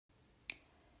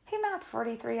Math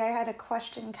 43, I had a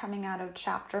question coming out of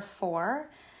chapter 4,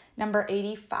 number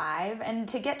 85. And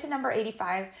to get to number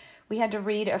 85, we had to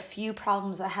read a few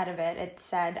problems ahead of it. It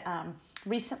said,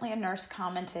 recently a nurse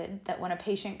commented that when a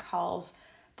patient calls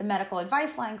the medical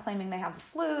advice line claiming they have the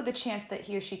flu, the chance that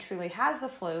he or she truly has the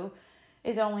flu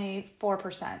is only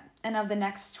 4%. And of the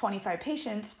next 25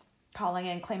 patients calling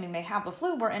in claiming they have the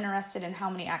flu, we're interested in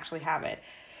how many actually have it.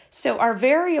 So our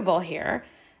variable here,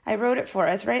 I wrote it for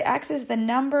us, right? X is the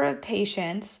number of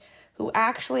patients who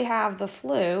actually have the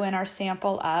flu in our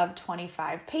sample of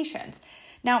 25 patients.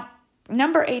 Now,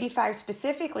 number 85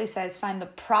 specifically says find the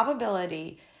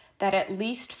probability that at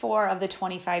least 4 of the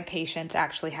 25 patients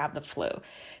actually have the flu.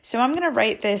 So I'm going to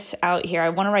write this out here. I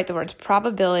want to write the words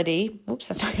probability. Oops,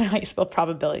 that's not how you spell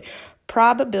probability.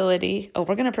 Probability. Oh,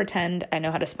 we're going to pretend I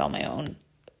know how to spell my own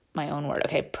word.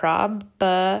 Okay,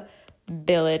 probability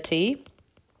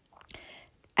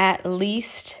at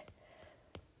least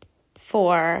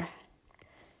 4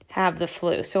 have the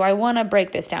flu. So I want to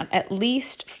break this down. At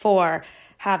least 4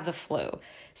 have the flu.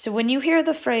 So when you hear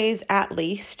the phrase at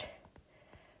least,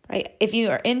 right, if you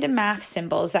are into math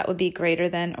symbols, that would be greater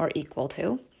than or equal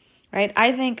to, right?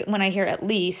 I think when I hear at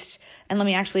least, and let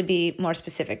me actually be more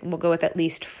specific, we'll go with at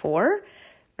least 4,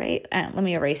 right? And let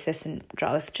me erase this and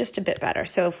draw this just a bit better.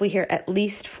 So if we hear at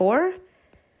least 4,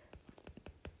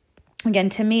 again,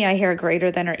 to me, I hear greater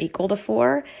than or equal to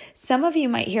 4. Some of you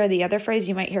might hear the other phrase,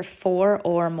 you might hear 4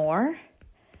 or more,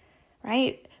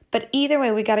 right? But either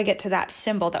way, we got to get to that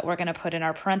symbol that we're going to put in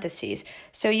our parentheses.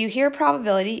 So you hear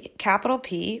probability, capital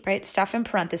P, right? Stuff in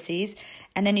parentheses.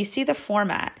 And then you see the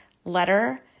format,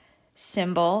 letter,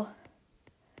 symbol,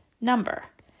 number,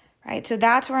 right? So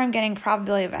that's where I'm getting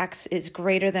probability of X is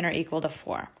greater than or equal to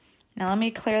 4. Now let me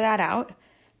clear that out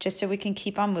just so we can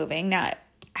keep on moving. Now,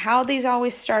 how these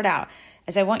always start out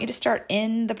is I want you to start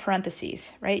in the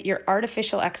parentheses, right? Your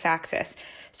artificial x-axis.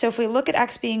 So if we look at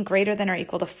X being greater than or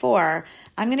equal to 4,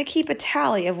 I'm going to keep a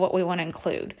tally of what we want to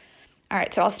include. All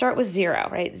right, so I'll start with 0,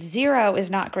 right? 0 is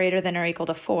not greater than or equal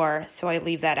to 4, so I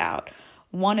leave that out.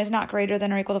 1 is not greater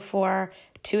than or equal to 4.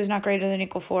 2 is not greater than or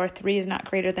equal to 4. 3 is not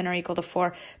greater than or equal to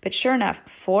 4. But sure enough,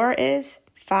 4 is,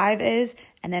 5 is,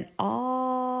 and then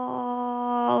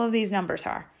all of these numbers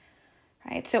are,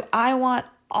 right? So I want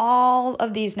all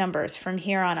of these numbers from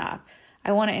here on up.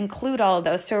 I want to include all of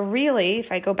those. So really,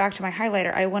 if I go back to my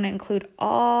highlighter, I want to include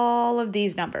all of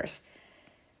these numbers.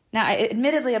 Now,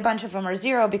 admittedly, a bunch of them are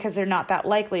 0 because they're not that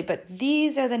likely, but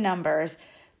these are the numbers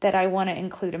that I want to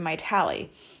include in my tally.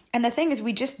 And the thing is,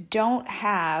 we just don't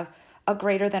have a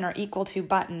greater than or equal to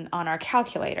button on our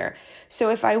calculator. So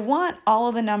if I want all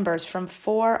of the numbers from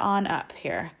 4 on up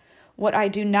here, what I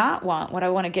do not want, what I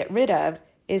want to get rid of,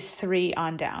 is 3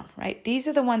 on down, right? These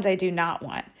are the ones I do not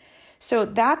want. So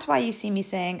that's why you see me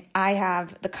saying I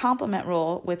have the complement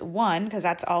rule with 1, because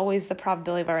that's always the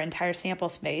probability of our entire sample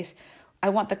space. I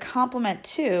want the complement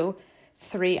to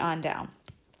 3 on down.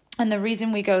 And the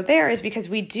reason we go there is because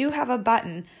we do have a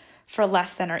button for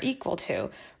less than or equal to,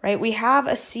 right? We have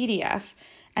a CDF,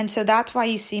 and so that's why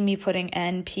you see me putting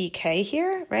NPK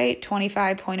here, right?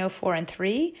 25.04 and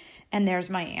 3, and there's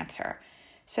my answer.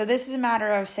 So this is a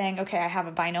matter of saying, okay, I have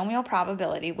a binomial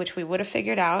probability, which we would have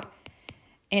figured out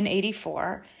in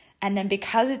 84. And then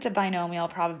because it's a binomial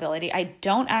probability, I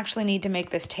don't actually need to make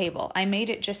this table. I made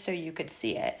it just so you could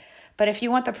see it. But if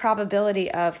you want the probability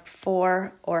of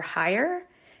 4 or higher,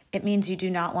 it means you do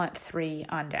not want 3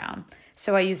 on down.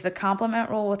 So I use the complement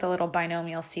rule with a little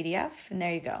binomial CDF, and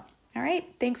there you go. All right,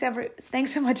 thanks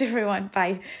so much, everyone.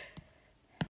 Bye.